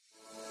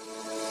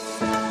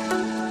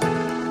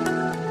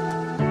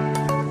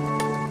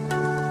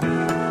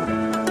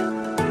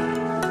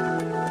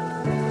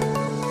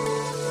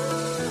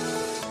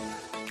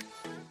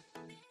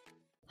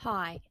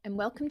and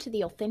welcome to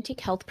the Authentic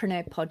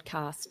Healthpreneur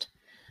podcast.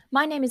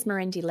 My name is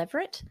Mirendi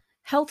Leverett,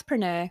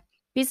 healthpreneur,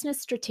 business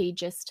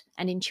strategist,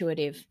 and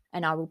intuitive,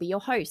 and I will be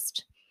your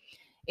host.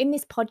 In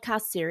this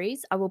podcast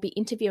series, I will be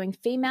interviewing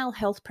female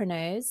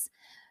healthpreneurs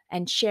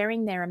and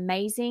sharing their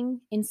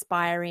amazing,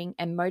 inspiring,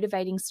 and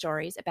motivating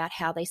stories about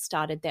how they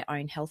started their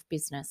own health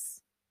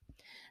business.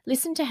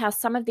 Listen to how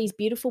some of these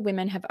beautiful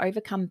women have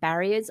overcome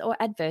barriers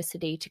or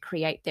adversity to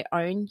create their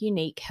own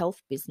unique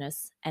health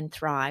business and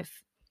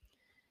thrive.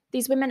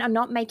 These women are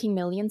not making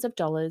millions of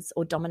dollars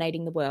or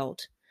dominating the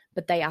world,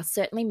 but they are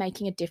certainly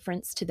making a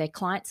difference to their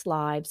clients'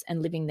 lives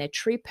and living their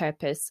true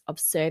purpose of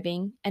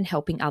serving and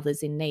helping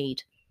others in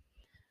need.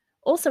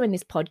 Also in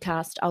this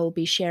podcast, I will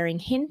be sharing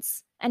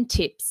hints and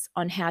tips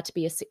on how to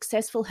be a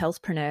successful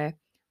healthpreneur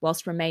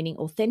whilst remaining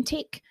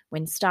authentic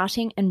when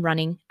starting and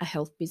running a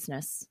health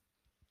business.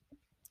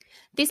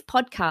 This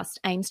podcast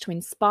aims to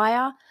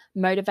inspire,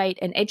 motivate,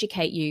 and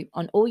educate you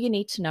on all you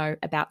need to know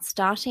about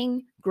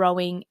starting,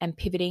 growing, and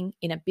pivoting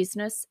in a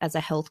business as a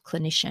health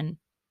clinician.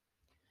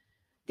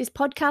 This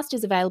podcast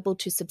is available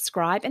to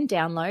subscribe and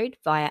download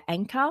via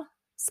Anchor,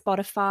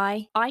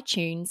 Spotify,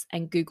 iTunes,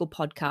 and Google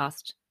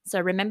Podcast.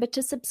 So remember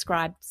to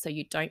subscribe so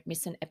you don't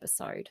miss an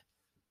episode.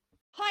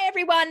 Hi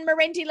everyone,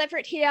 Mirendi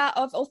Leverett here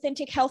of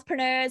Authentic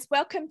Healthpreneurs.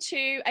 Welcome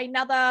to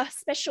another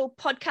special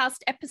podcast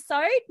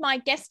episode. My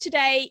guest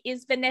today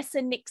is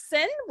Vanessa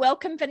Nixon.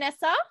 Welcome,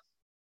 Vanessa.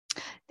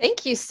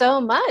 Thank you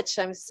so much.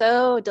 I'm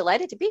so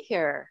delighted to be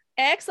here.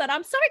 Excellent.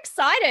 I'm so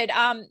excited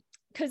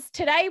because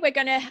today we're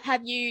going to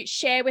have you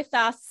share with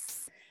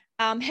us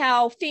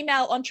how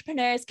female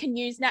entrepreneurs can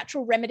use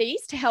natural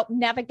remedies to help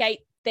navigate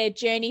their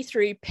journey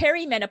through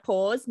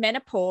perimenopause,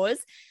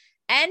 menopause,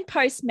 and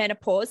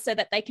post-menopause so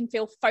that they can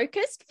feel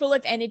focused, full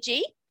of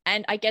energy,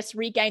 and I guess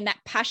regain that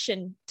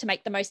passion to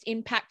make the most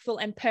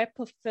impactful and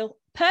purposeful,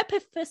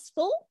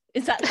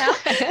 is that how?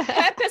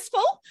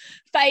 Purposeful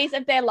phase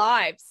of their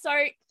lives. So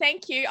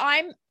thank you.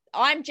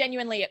 I'm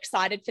genuinely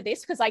excited for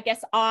this because I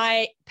guess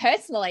I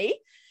personally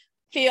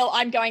feel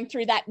I'm going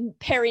through that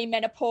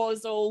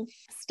perimenopausal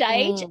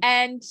stage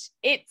and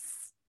I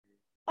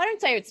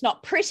don't say it's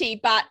not pretty,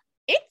 but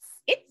it's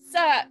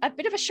a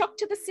bit of a shock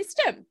to the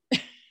system.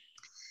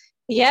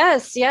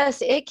 Yes,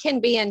 it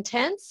can be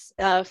intense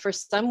for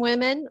some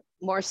women,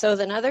 more so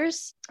than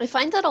others. I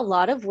find that a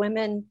lot of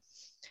women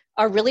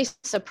are really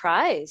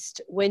surprised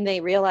when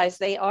they realize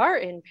they are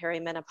in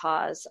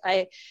perimenopause.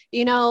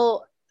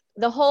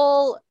 The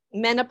whole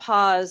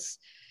menopause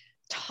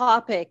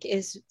topic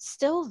is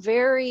still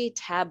very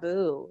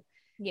taboo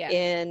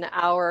in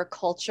our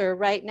culture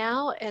right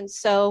now. And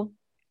so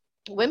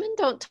women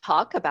don't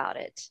talk about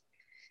it.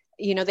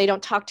 They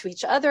don't talk to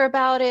each other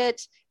about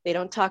it. They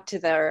don't talk to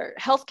their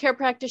healthcare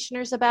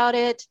practitioners about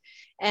it.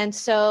 And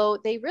so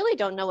they really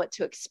don't know what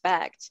to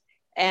expect.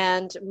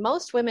 And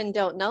most women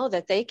don't know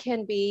that they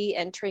can be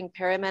entering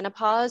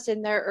perimenopause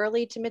in their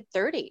early to mid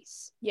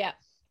 30s. Yeah.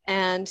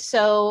 And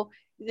so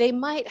they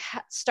might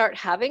start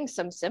having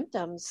some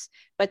symptoms,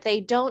 but they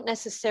don't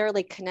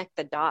necessarily connect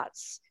the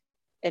dots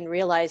and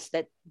realize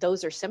that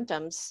those are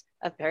symptoms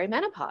of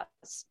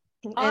perimenopause.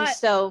 And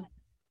so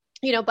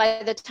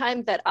by the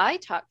time that I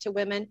talk to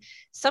women,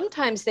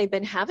 sometimes they've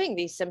been having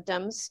these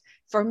symptoms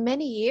for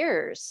many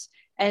years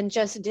and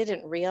just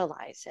didn't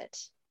realize it.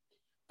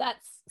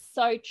 That's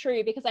so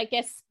true, because I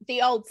guess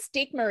the old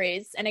stigma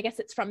is, and I guess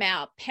it's from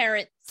our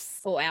parents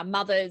or our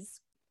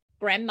mothers,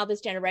 grandmothers'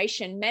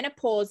 generation,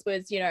 menopause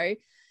was, the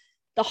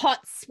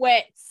hot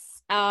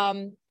sweats,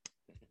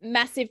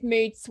 massive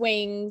mood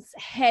swings,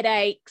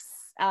 headaches,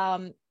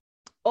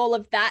 all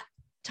of that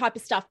type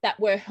of stuff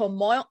that were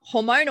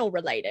hormonal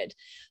related.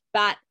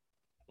 But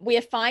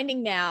we're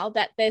finding now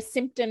that their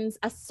symptoms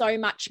are so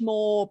much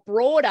more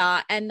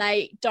broader and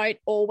they don't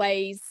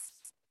always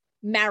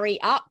marry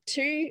up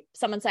to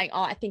someone saying,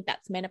 I think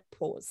that's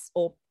menopause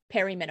or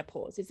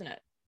perimenopause, isn't it?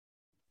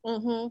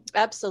 Mm-hmm.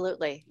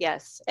 Absolutely.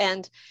 Yes.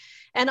 And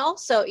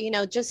also,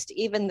 just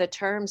even the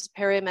terms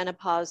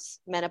perimenopause,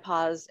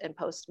 menopause, and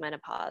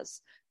postmenopause,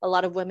 a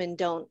lot of women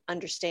don't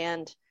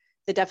understand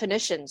the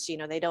definitions.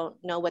 They don't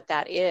know what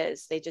that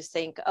is. They just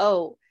think,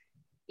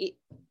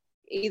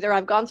 either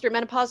I've gone through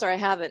menopause or I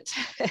haven't.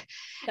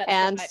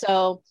 And right.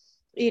 So,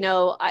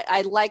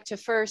 I like to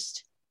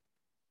first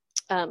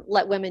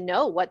let women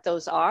know what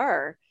those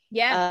are.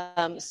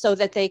 Yeah. So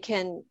that they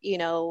can,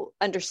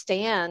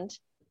 understand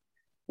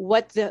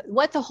what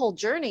the whole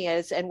journey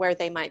is and where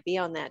they might be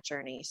on that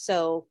journey.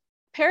 So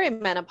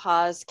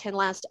perimenopause can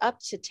last up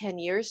to 10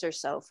 years or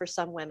so for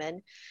some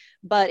women,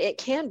 but it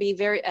can be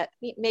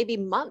maybe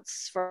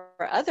months for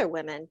other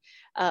women.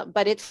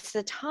 But it's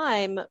the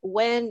time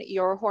when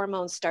your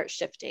hormones start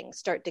shifting,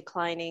 start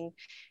declining.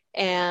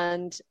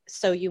 And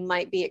so you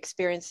might be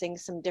experiencing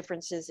some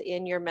differences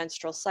in your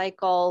menstrual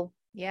cycle.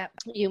 Yeah.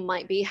 You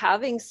might be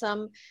having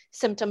some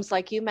symptoms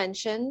like you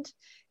mentioned,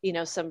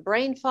 some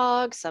brain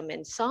fog, some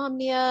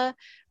insomnia.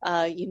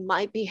 You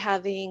might be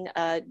having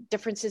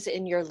differences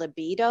in your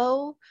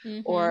libido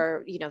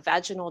or,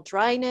 vaginal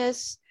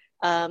dryness.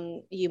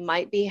 You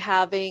might be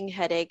having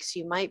headaches.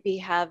 You might be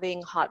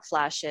having hot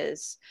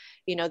flashes.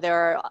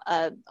 There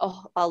are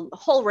a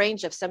whole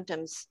range of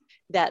symptoms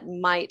that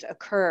might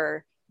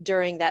occur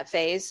during that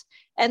phase.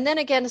 And then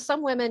again,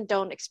 some women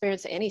don't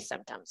experience any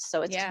symptoms.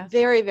 So it's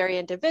very, very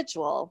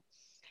individual.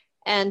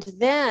 And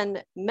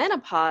then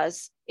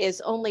menopause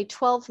is only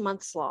 12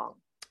 months long.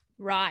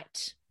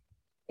 Right.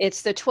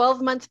 It's the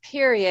 12-month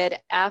period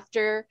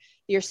after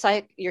your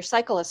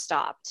cycle has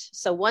stopped.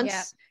 So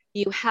once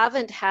you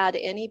haven't had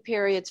any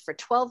periods for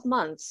 12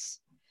 months,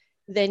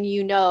 then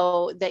you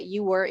know that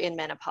you were in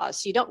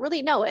menopause. You don't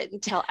really know it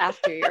until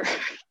after you're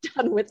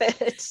done with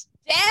it.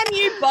 Damn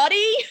you,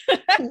 body.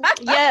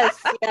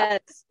 Yes.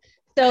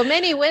 So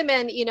many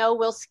women,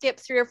 will skip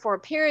 3 or 4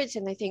 periods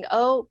and they think,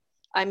 oh,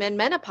 I'm in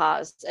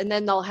menopause. And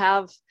then they'll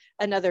have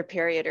another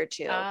period or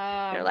two.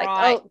 They're like,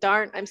 oh,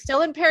 darn, I'm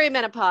still in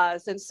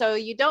perimenopause. And so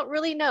you don't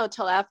really know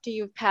till after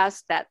you've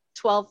passed that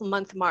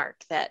 12-month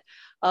mark that,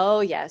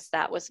 oh, yes,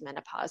 that was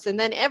menopause. And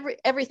then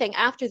everything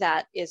after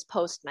that is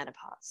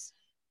post-menopause.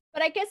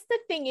 But I guess the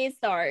thing is,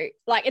 though,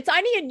 like it's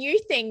only a new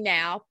thing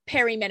now,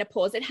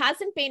 perimenopause. It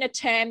hasn't been a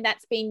term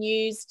that's been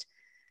used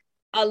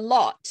a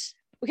lot,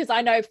 because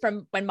I know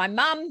from when my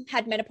mum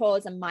had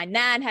menopause and my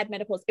nan had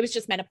menopause, it was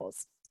just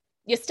menopause.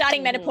 You're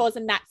starting menopause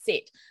and that's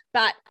it.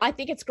 But I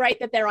think it's great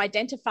that they're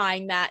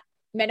identifying that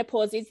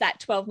menopause is that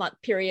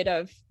 12-month period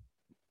of,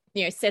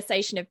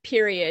 cessation of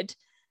period,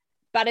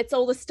 but it's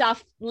all the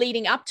stuff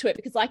leading up to it.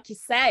 Because like you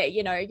say,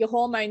 your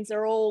hormones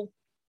are all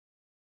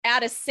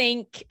out of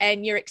sync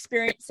and you're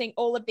experiencing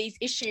all of these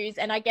issues.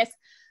 And I guess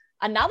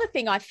another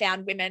thing I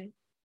found women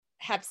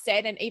have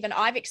said, and even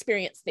I've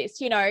experienced this,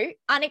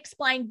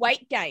 unexplained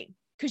weight gain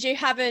because you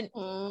haven't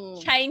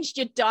changed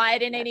your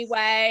diet in any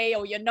way,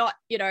 or you're not,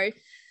 you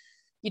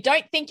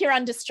don't think you're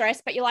under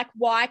stress, but you're like,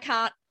 why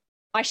can't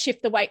I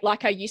shift the weight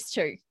like I used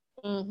to?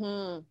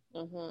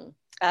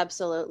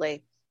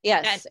 Absolutely.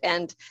 Yes.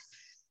 And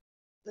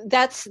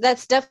that's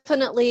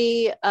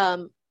definitely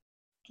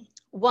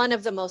one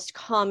of the most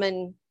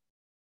common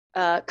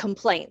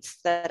complaints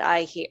that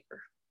I hear.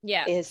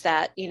 Is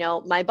that,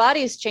 my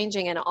body is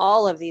changing in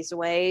all of these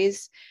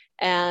ways.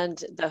 And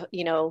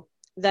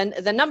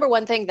the number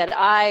one thing that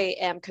I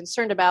am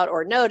concerned about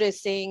or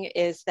noticing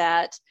is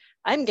that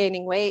I'm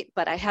gaining weight,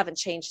 but I haven't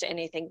changed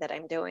anything that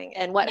I'm doing.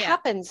 And what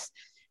happens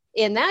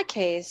in that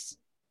case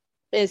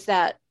is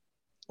that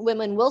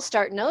women will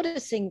start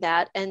noticing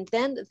that, and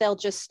then they'll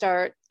just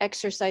start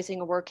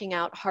exercising or working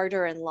out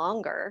harder and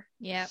longer.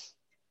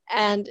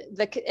 And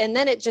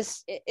then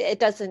it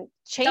doesn't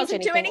change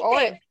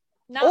anything.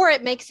 Or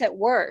it makes it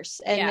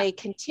worse, and they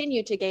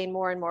continue to gain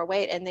more and more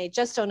weight, and they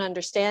just don't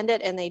understand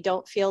it, and they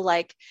don't feel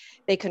like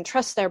they can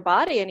trust their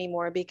body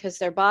anymore because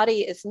their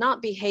body is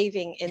not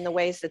behaving in the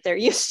ways that they're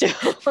used to.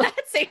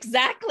 That's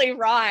exactly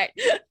right.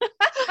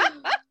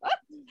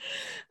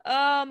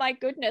 Oh my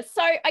goodness.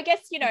 So I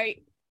guess,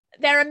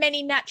 there are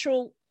many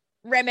natural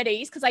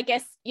remedies, because I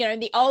guess, in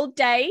the old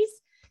days,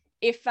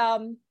 if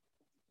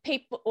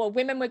people or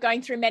women were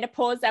going through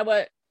menopause, they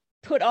were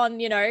put on,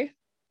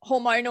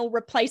 hormonal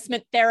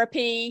replacement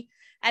therapy.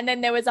 And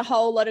then there was a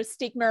whole lot of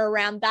stigma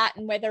around that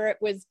and whether it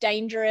was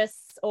dangerous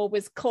or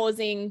was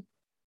causing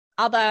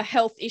other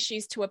health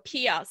issues to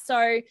appear.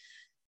 So,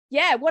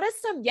 what are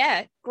some,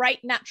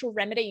 great natural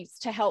remedies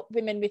to help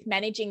women with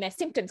managing their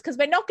symptoms? Because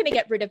we're not going to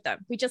get rid of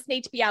them. We just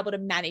need to be able to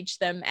manage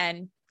them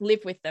and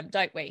live with them,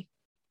 don't we?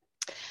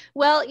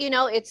 Well,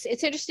 it's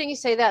interesting you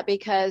say that,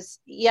 because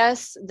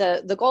yes,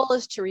 the goal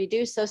is to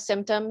reduce those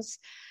symptoms.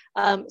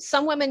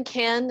 Some women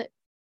can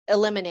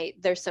eliminate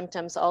their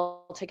symptoms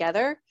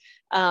altogether.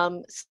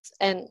 And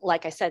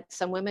like I said,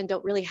 some women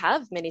don't really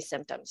have many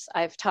symptoms.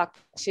 I've talked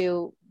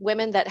to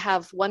women that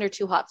have 1 or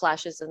 2 hot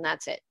flashes and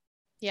that's it.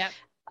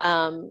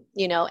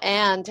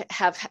 And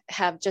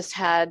have just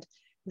had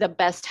the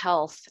best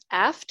health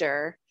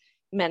after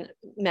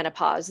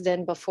menopause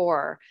than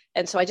before.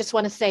 And so I just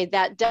want to say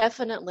that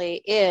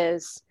definitely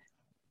is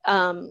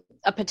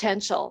a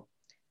potential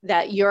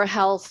that your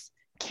health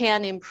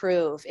can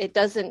improve. It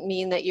doesn't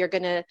mean that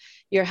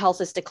your health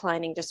is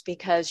declining just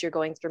because you're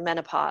going through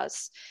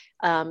menopause.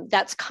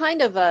 That's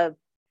kind of a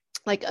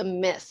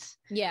myth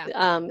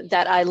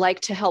that I like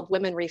to help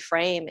women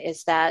reframe,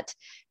 is that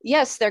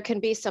yes, there can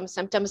be some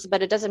symptoms,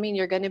 but it doesn't mean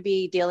you're going to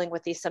be dealing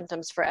with these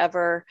symptoms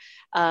forever.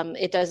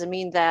 It doesn't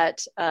mean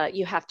that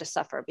you have to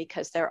suffer,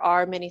 because there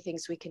are many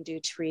things we can do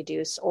to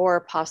reduce or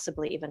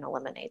possibly even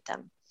eliminate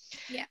them.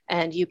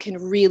 And you can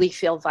really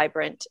feel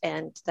vibrant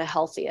and the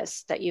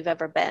healthiest that you've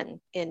ever been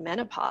in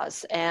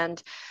menopause.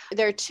 And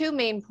there are 2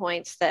 main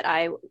points that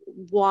I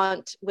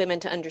want women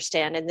to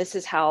understand. And this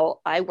is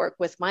how I work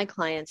with my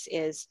clients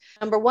is,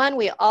 number 1,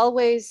 we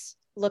always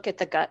look at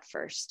the gut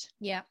first.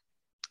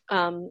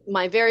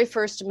 My very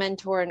first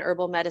mentor in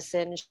herbal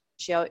medicine,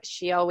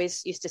 she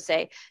always used to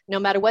say, no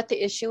matter what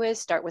the issue is,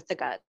 start with the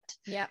gut.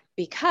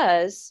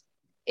 Because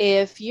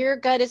if your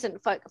gut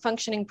isn't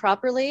functioning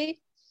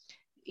properly,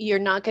 you're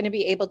not going to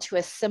be able to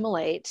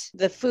assimilate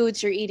the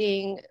foods you're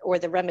eating or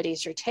the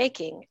remedies you're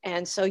taking.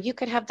 And so you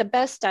could have the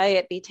best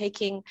diet, be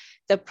taking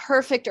the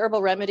perfect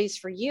herbal remedies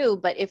for you,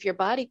 but if your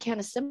body can't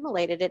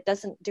assimilate it, it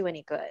doesn't do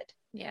any good.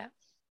 Yeah.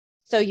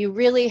 So you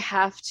really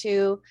have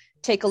to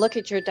take a look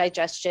at your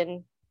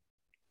digestion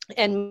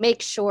and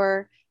make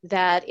sure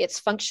that it's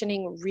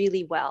functioning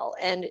really well.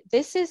 And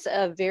this is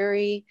a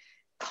very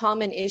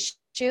common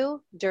issue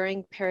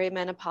during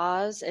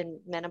perimenopause and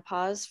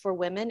menopause for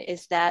women,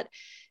 is that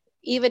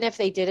even if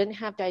they didn't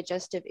have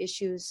digestive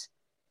issues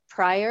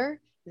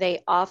prior,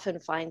 they often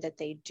find that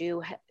they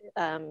do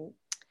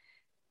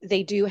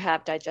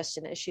have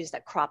digestion issues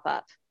that crop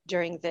up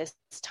during this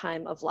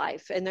time of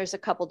life. And there's a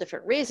couple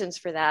different reasons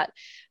for that.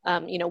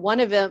 One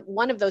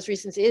of those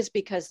reasons is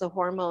because the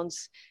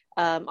hormones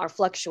are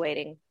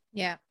fluctuating.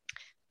 Yeah.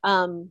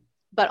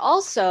 But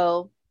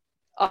also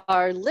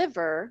our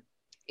liver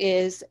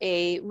is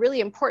a really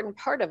important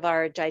part of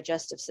our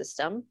digestive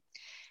system.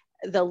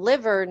 The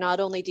liver not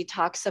only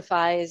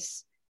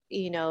detoxifies,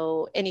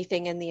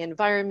 anything in the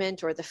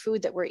environment or the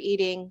food that we're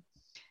eating,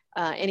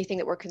 anything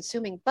that we're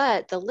consuming,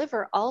 but the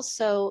liver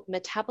also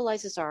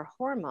metabolizes our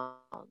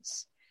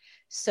hormones.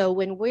 So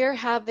when we're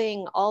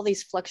having all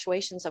these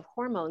fluctuations of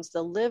hormones,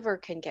 the liver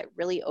can get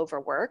really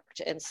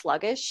overworked and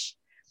sluggish.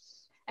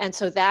 And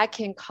so that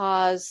can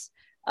cause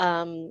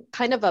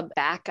kind of a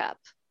backup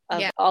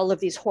of all of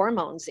these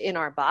hormones in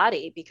our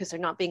body because they're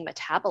not being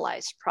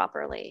metabolized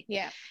properly.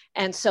 Yeah.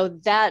 And so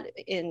that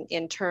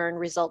in turn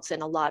results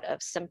in a lot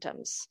of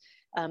symptoms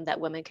that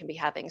women can be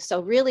having.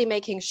 So really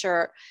making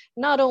sure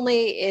not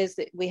only is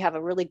that we have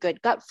a really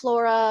good gut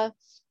flora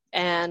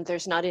and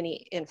there's not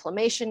any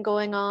inflammation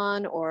going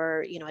on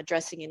or,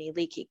 addressing any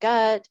leaky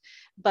gut,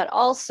 but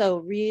also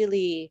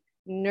really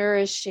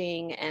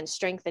nourishing and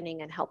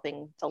strengthening and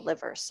helping the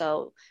liver.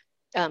 So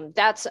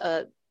that's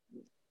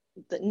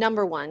the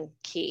number one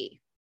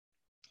key.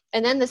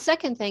 And then the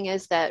second thing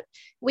is that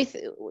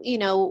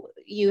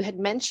you had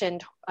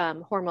mentioned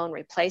hormone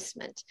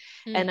replacement.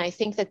 And I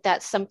think that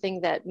that's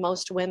something that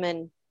most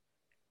women,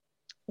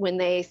 when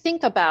they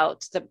think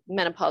about the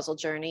menopausal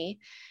journey,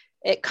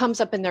 it comes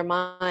up in their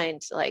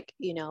mind, like,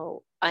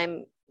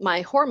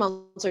 my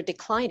hormones are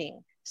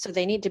declining, so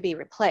they need to be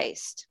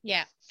replaced.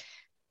 Yeah.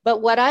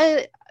 But what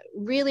I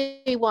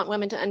really want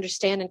women to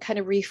understand and kind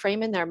of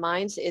reframe in their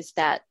minds is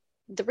that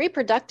the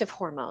reproductive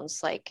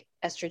hormones like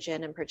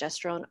estrogen and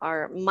progesterone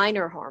are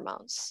minor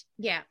hormones.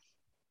 Yeah.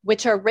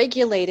 Which are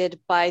regulated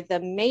by the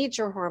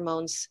major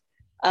hormones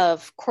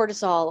of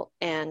cortisol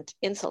and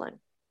insulin.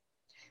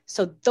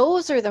 So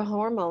those are the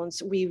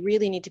hormones we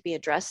really need to be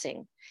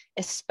addressing,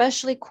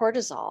 especially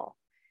cortisol,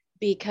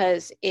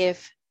 because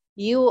if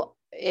your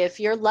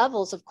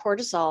levels of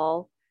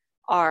cortisol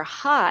are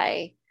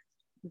high,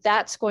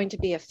 that's going to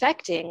be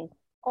affecting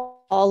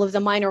all of the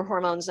minor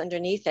hormones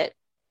underneath it.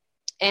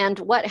 And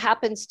what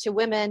happens to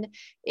women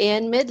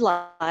in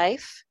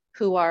midlife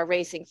who are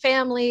raising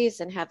families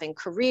and having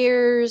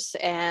careers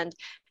and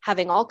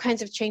having all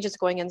kinds of changes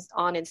going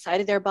on inside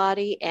of their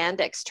body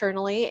and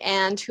externally,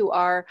 and who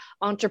are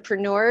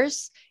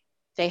entrepreneurs,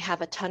 they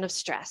have a ton of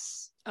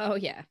stress. Oh,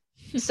 yeah.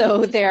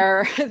 So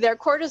their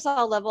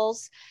cortisol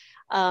levels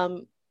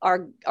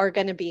are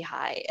going to be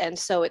high. And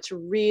so it's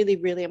really,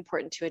 really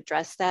important to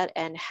address that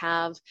and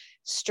have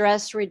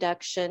stress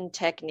reduction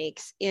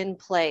techniques in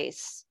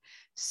place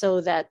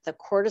so that the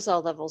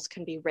cortisol levels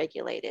can be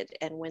regulated.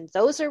 And when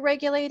those are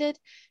regulated,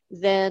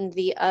 then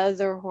the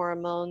other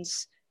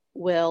hormones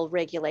will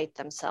regulate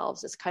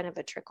themselves. It's kind of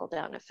a trickle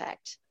down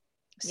effect.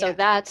 So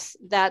that's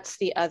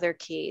the other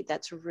key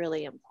that's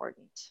really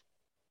important.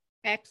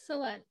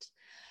 Excellent.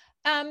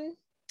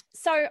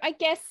 So I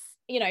guess,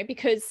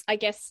 because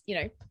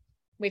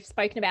we've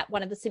spoken about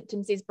one of the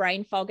symptoms is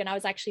brain fog. And I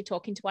was actually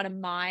talking to one of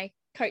my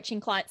coaching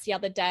clients the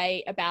other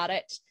day about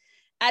it.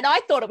 And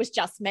I thought it was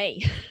just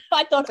me.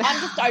 I thought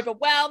I'm just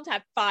overwhelmed,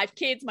 have 5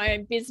 kids, my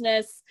own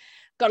business,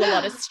 got a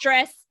lot of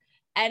stress.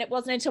 And it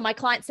wasn't until my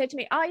client said to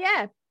me, oh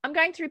yeah, I'm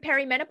going through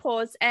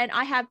perimenopause and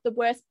I have the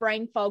worst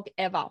brain fog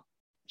ever.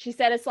 She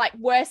said, it's like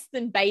worse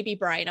than baby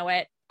brain. I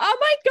went, oh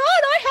my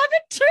God, I have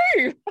it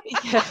too.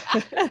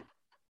 Yeah.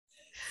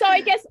 So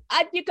I guess,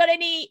 have you got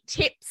any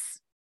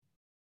tips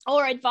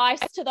or advice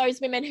to those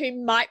women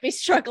who might be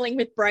struggling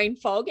with brain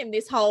fog in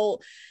this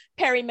whole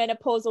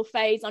perimenopausal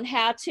phase on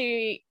how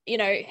to,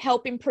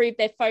 help improve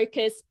their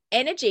focus,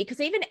 energy?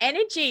 Because even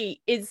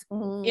energy is,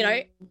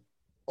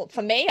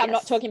 for me, I'm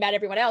not talking about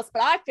everyone else,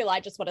 but I feel I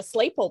just want to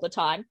sleep all the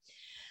time.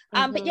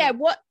 But yeah,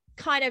 what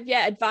kind of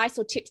advice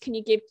or tips can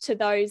you give to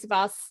those of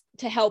us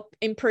to help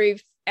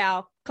improve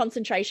our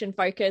concentration,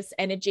 focus,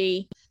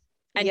 energy,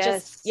 and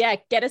just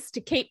get us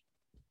to keep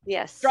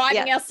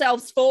driving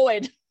ourselves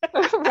forward?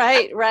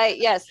 Right.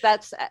 Yes,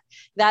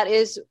 that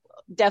is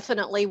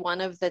definitely one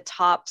of the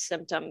top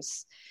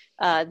symptoms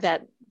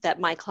that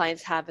my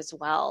clients have as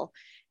well.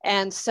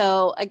 And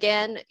so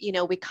again,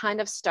 we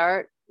kind of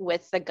start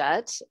with the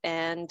gut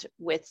and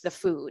with the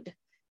food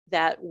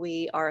that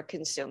we are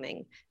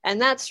consuming.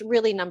 And that's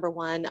really number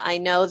one. I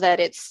know that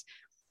it's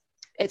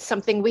It's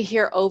something we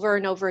hear over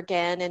and over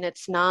again, and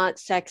it's not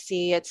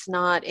sexy. It's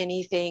not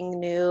anything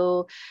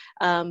new,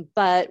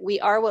 but we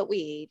are what we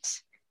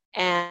eat.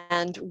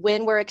 And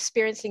when we're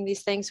experiencing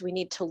these things, we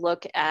need to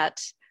look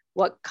at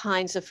what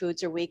kinds of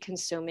foods are we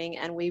consuming.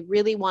 And we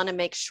really want to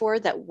make sure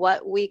that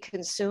what we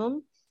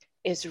consume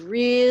is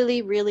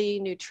really, really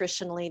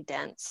nutritionally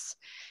dense.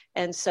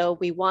 And so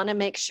we want to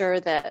make sure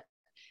that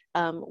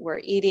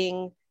we're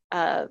eating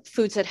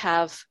foods that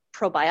have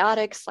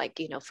probiotics, like,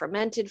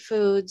 fermented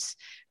foods,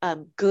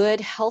 good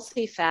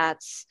healthy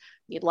fats,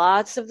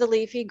 lots of the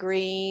leafy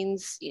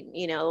greens,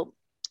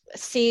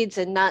 seeds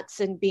and nuts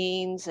and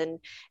beans and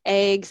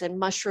eggs and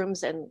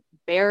mushrooms and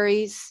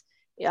berries,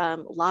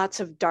 lots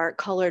of dark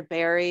colored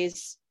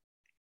berries.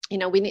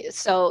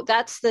 So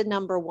that's the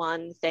number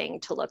one thing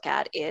to look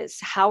at, is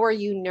how are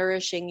you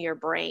nourishing your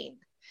brain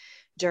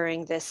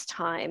during this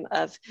time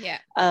of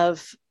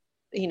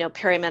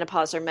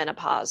perimenopause or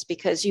menopause?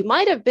 Because you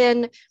might have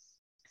been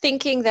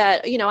thinking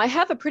that, I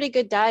have a pretty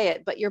good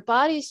diet, but your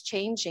body's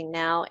changing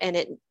now, and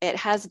it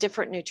has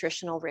different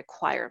nutritional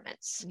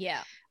requirements.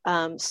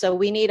 So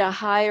we need a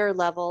higher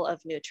level of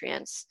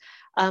nutrients.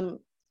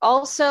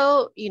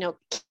 Also,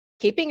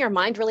 keeping your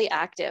mind really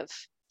active.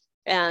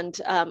 And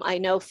I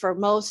know for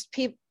most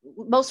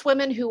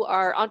women who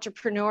are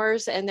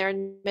entrepreneurs and they're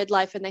in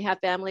midlife and they have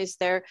families,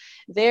 their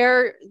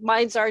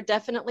minds are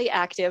definitely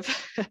active.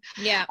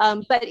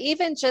 But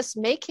even just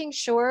making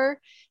sure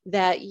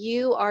that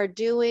you are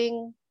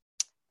doing,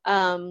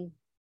 learning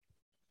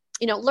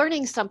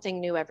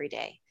something new every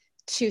day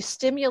to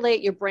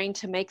stimulate your brain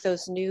to make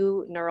those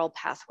new neural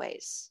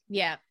pathways.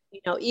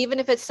 Even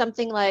if it's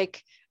something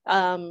like,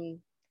 download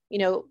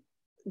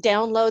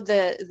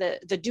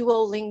the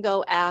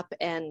Duolingo app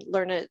and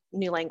learn a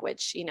new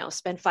language,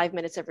 spend 5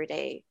 minutes every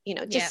day,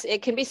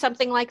 it can be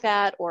something like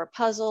that, or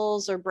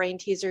puzzles or brain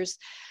teasers,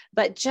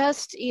 but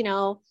just,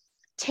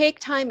 take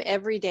time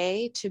every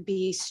day to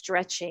be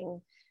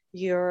stretching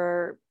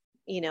your,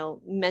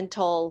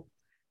 mental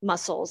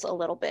muscles a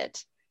little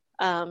bit.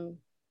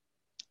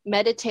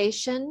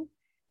 Meditation,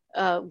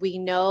 we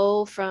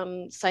know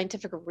from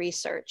scientific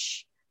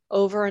research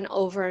over and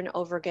over and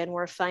over again,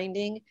 we're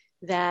finding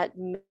that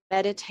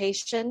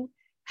meditation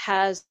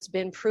has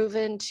been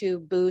proven to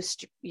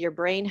boost your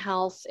brain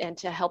health and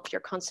to help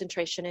your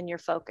concentration and your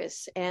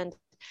focus. And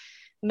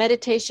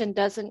meditation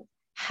doesn't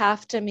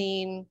have to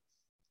mean,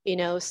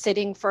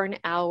 sitting for an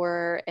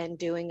hour and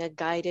doing a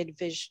guided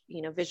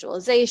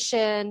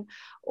visualization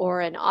or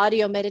an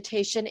audio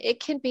meditation. It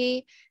can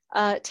be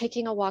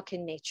taking a walk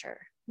in nature.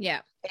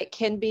 It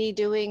can be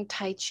doing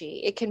Tai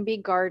Chi. It can be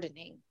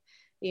gardening.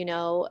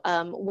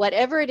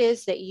 Whatever it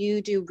is that you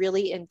do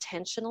really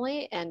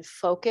intentionally and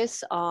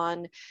focus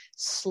on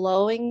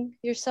slowing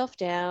yourself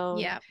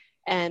down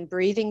and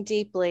breathing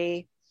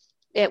deeply,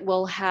 it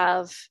will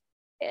have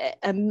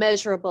a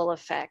measurable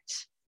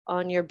effect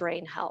on your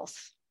brain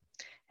health.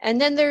 And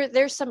then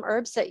there's some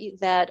herbs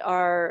that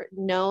are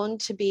known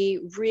to be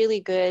really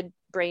good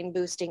brain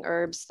boosting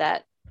herbs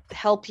that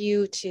help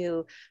you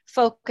to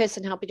focus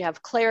and help you to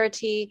have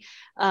clarity.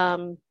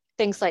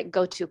 Things like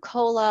gotu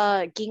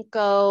kola,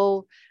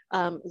 ginkgo,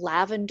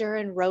 lavender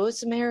and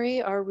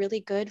rosemary are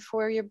really good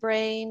for your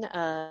brain.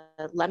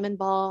 Lemon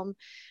balm,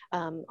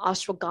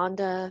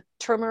 ashwagandha,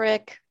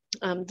 turmeric.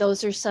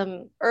 Those are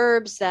some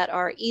herbs that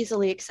are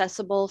easily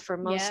accessible for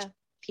most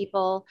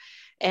people,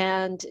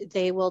 and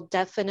they will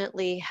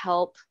definitely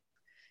help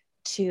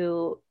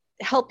your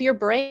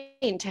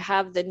brain to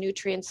have the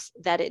nutrients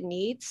that it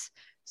needs,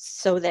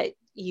 so that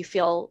you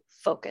feel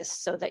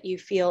focused, so that you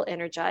feel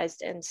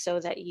energized, and so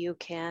that you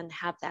can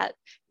have that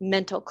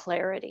mental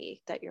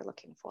clarity that you're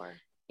looking for.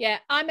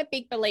 I'm a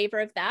big believer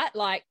of that.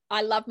 Like,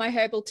 I love my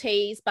herbal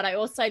teas, but I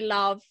also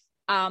love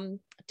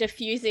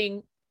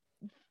diffusing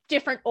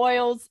different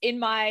oils in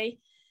my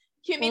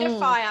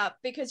humidifier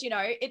because,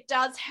 it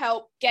does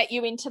help get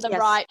you into the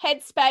right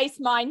headspace,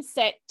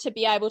 mindset to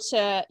be able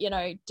to,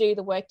 do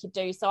the work you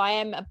do. So I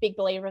am a big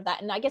believer of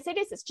that. And I guess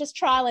it's just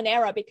trial and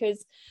error,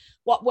 because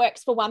what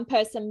works for one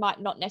person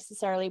might not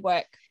necessarily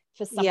work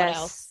for someone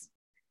else.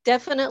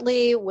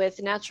 Definitely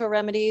with natural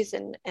remedies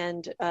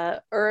and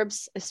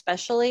herbs,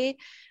 especially,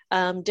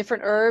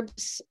 different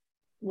herbs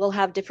will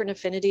have different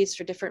affinities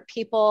for different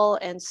people.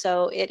 And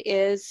so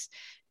it's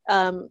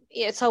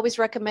always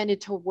recommended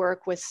to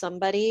work with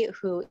somebody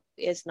who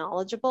is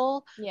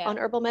knowledgeable on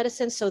herbal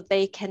medicine, so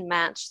they can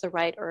match the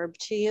right herb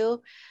to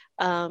you.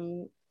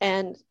 And,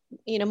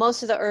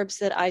 most of the herbs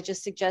that I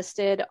just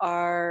suggested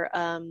are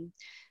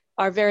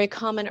very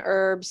common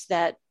herbs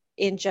that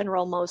in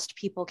general most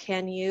people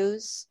can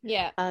use.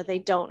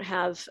 They don't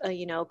have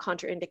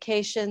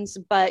contraindications,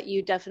 but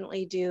you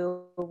definitely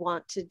do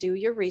want to do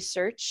your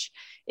research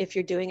if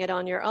you're doing it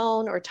on your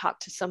own, or talk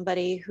to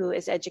somebody who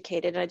is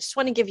educated. And I just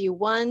want to give you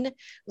one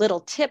little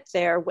tip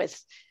there with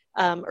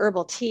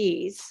herbal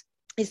teas,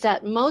 is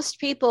that most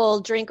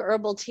people drink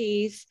herbal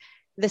teas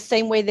the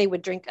same way they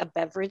would drink a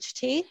beverage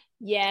tea.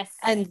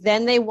 And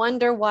then they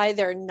wonder why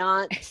they're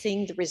not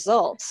seeing the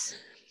results.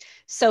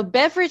 So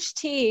beverage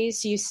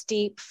teas, you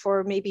steep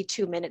for maybe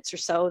 2 minutes or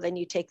so, then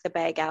you take the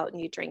bag out and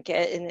you drink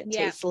it, and it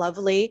tastes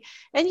lovely,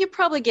 and you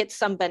probably get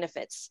some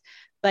benefits.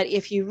 But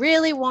if you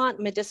really want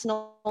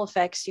medicinal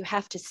effects, you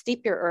have to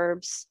steep your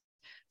herbs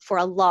for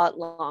a lot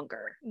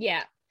longer.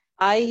 Yeah.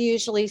 I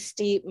usually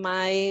steep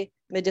my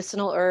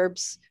medicinal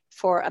herbs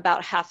for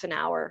about half an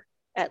hour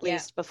at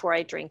least before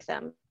I drink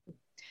them,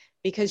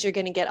 because you're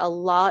going to get a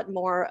lot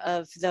more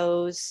of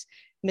those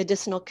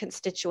medicinal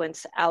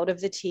constituents out of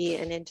the tea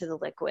and into the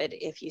liquid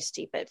if you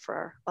steep it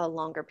for a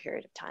longer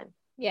period of time.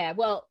 Yeah,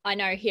 well, I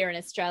know here in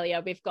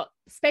Australia, we've got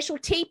special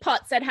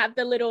teapots that have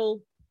the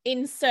little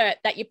insert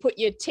that you put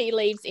your tea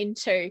leaves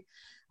into.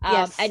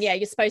 And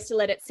you're supposed to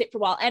let it sit for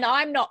a while. And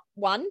I'm not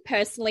one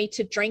personally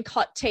to drink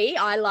hot tea.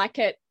 I like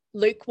it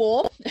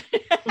lukewarm.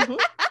 Mm-hmm.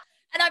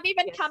 And I've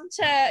even come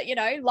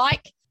to,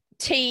 like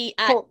tea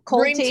at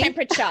cold room tea.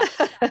 Temperature.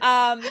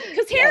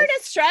 Because here in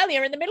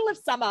Australia, in the middle of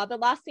summer, the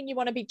last thing you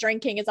want to be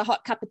drinking is a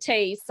hot cup of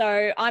tea.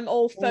 So I'm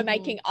all for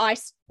making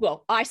iced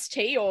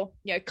tea or,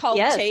 cold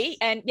tea.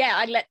 And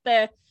I let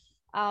the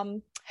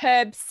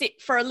herbs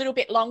sit for a little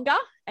bit longer.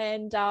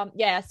 And so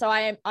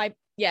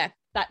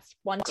that's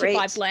one tip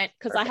I've learned,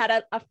 because I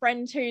had a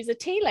friend who's a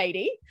tea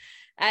lady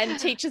and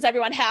teaches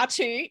everyone how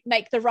to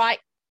make the right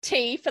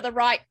tea for the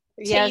right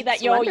tea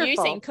that you're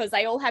using, because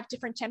they all have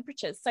different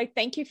temperatures. So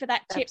thank you for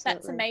that tip. Absolutely.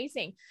 That's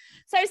amazing.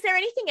 So is there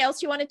anything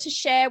else you wanted to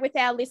share with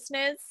our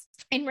listeners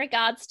in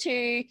regards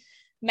to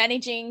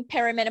managing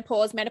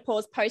perimenopause,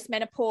 menopause,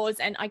 postmenopause?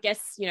 And I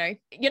guess, you're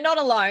not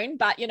alone,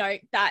 but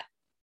that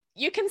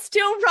you can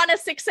still run a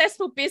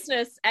successful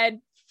business and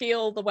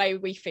feel the way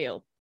we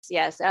feel.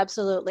 Yes,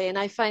 absolutely. And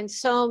I find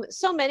so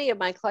many of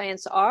my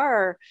clients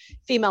are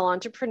female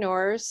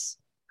entrepreneurs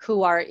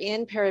who are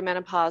in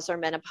perimenopause or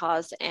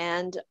menopause,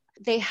 and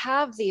they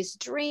have these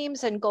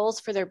dreams and goals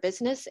for their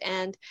business,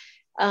 and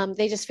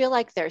they just feel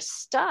like they're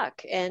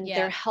stuck and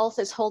their health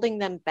is holding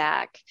them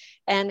back.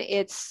 And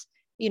it's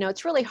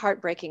really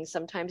heartbreaking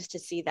sometimes to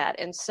see that.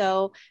 And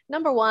so,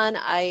 number one,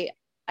 I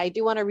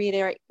do want to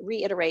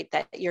reiterate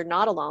that you're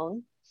not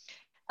alone.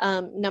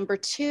 Number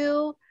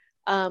two,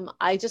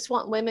 I just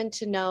want women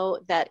to know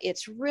that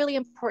it's really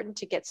important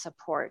to get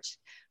support,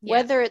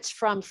 whether it's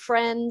from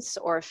friends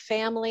or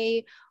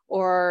family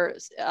or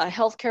a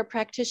healthcare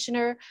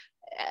practitioner.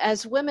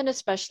 As women,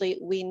 especially,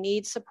 we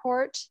need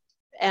support.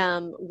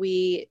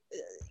 We're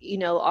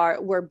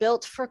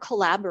built for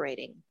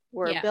collaborating.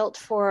 We're built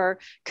for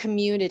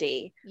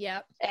community.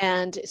 Yep.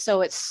 And so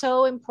it's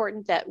so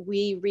important that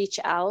we reach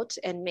out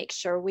and make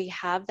sure we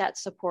have that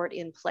support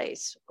in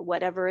place,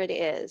 whatever it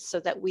is, so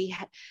that we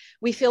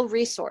feel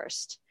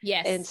resourced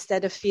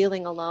instead of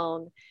feeling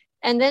alone.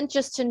 And then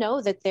just to know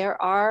that there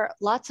are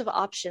lots of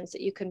options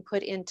that you can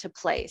put into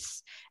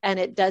place. And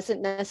it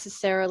doesn't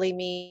necessarily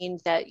mean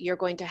that you're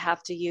going to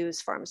have to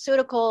use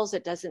pharmaceuticals.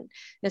 It doesn't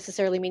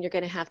necessarily mean you're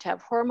going to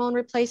have hormone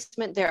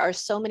replacement. There are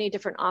so many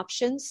different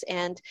options.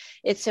 And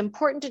it's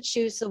important to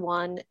choose the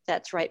one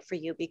that's right for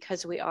you,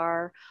 because we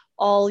are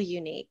all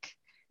unique.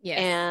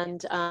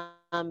 Yes.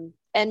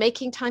 And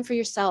making time for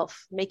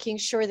yourself, making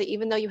sure that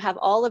even though you have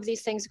all of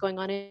these things going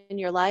on in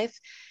your life,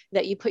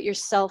 that you put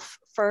yourself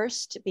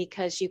first,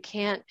 because you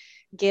can't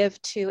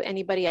give to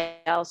anybody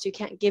else. You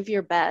can't give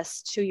your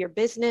best to your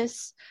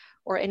business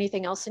or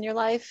anything else in your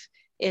life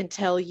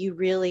until you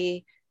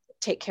really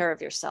take care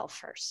of yourself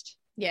first.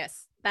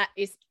 Yes, that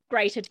is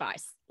great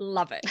advice.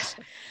 Love it.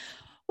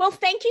 Well,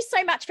 thank you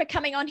so much for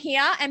coming on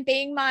here and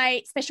being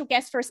my special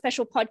guest for a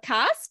special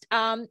podcast.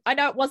 I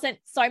know it wasn't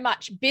so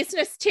much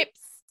business tips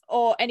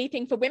or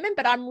anything for women,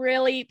 but I'm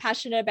really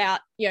passionate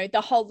about, the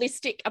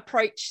holistic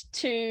approach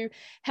to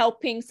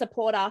helping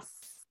support us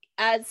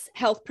as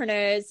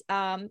healthpreneurs,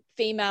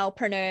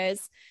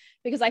 femalepreneurs,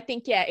 because I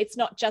think, it's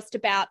not just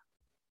about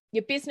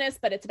your business,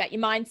 but it's about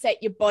your mindset,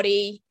 your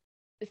body,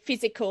 the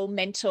physical,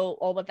 mental,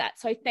 all of that.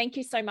 So thank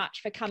you so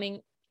much for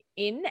coming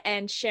in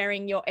and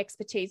sharing your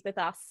expertise with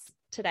us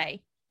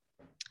today.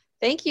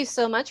 Thank you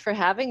so much for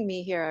having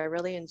me here. I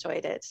really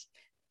enjoyed it.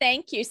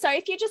 Thank you. So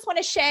if you just want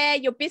to share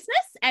your business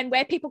and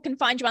where people can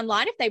find you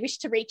online if they wish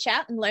to reach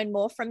out and learn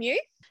more from you.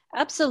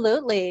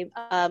 Absolutely.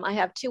 I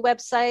have 2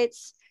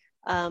 websites,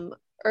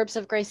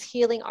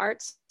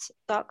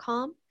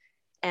 herbsofgracehealingarts.com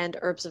and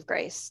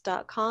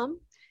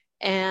herbsofgrace.com.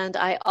 And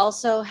I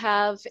also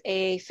have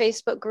a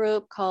Facebook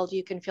group called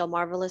You Can Feel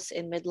Marvelous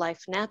in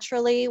Midlife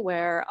Naturally,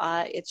 where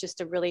it's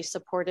just a really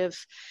supportive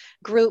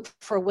group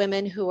for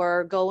women who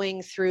are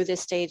going through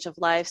this stage of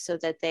life, so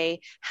that they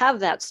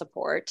have that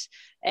support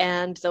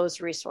and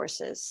those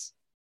resources.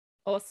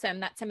 Awesome.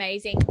 That's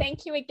amazing.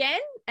 Thank you again.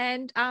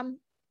 And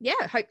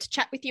hope to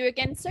chat with you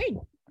again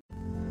soon.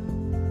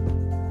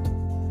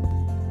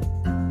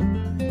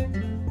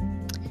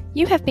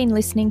 You have been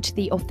listening to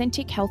the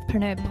Authentic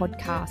Healthpreneur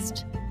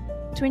podcast.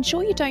 To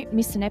ensure you don't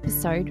miss an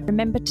episode,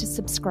 remember to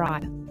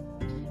subscribe.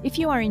 If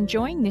you are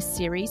enjoying this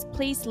series,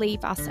 please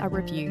leave us a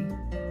review.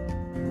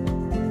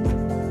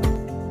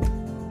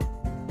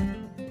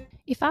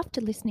 If If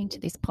after listening to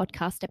this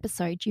podcast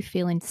episode you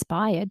feel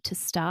inspired to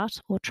start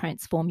or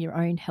transform your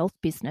own health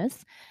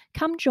business,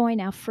 come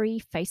join our free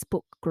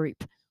Facebook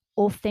group,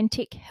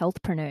 Authentic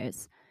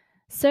Healthpreneurs.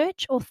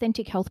 Search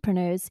Authentic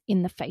Healthpreneurs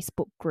in the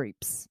Facebook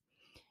groups.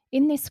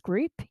 In this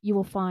group, you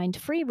will find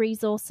free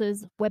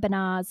resources,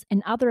 webinars,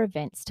 and other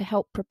events to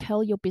help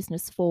propel your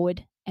business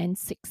forward and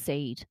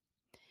succeed.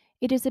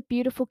 It is a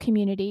beautiful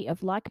community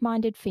of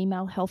like-minded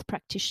female health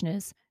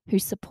practitioners who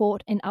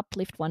support and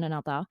uplift one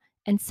another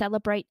and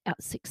celebrate our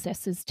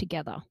successes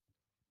together.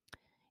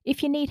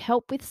 If you need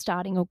help with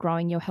starting or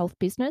growing your health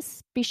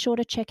business, be sure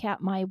to check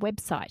out my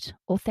website,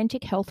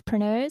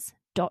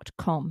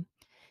 AuthenticHealthpreneurs.com.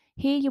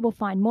 Here you will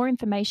find more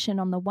information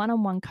on the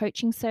one-on-one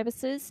coaching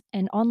services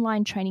and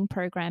online training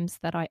programs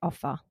that I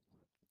offer.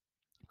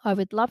 I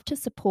would love to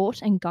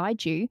support and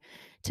guide you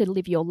to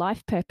live your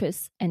life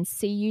purpose and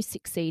see you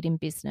succeed in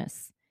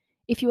business.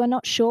 If you are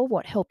not sure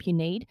what help you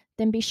need,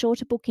 then be sure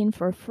to book in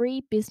for a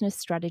free business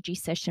strategy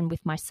session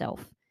with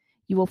myself.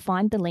 You will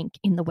find the link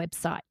in the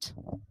website.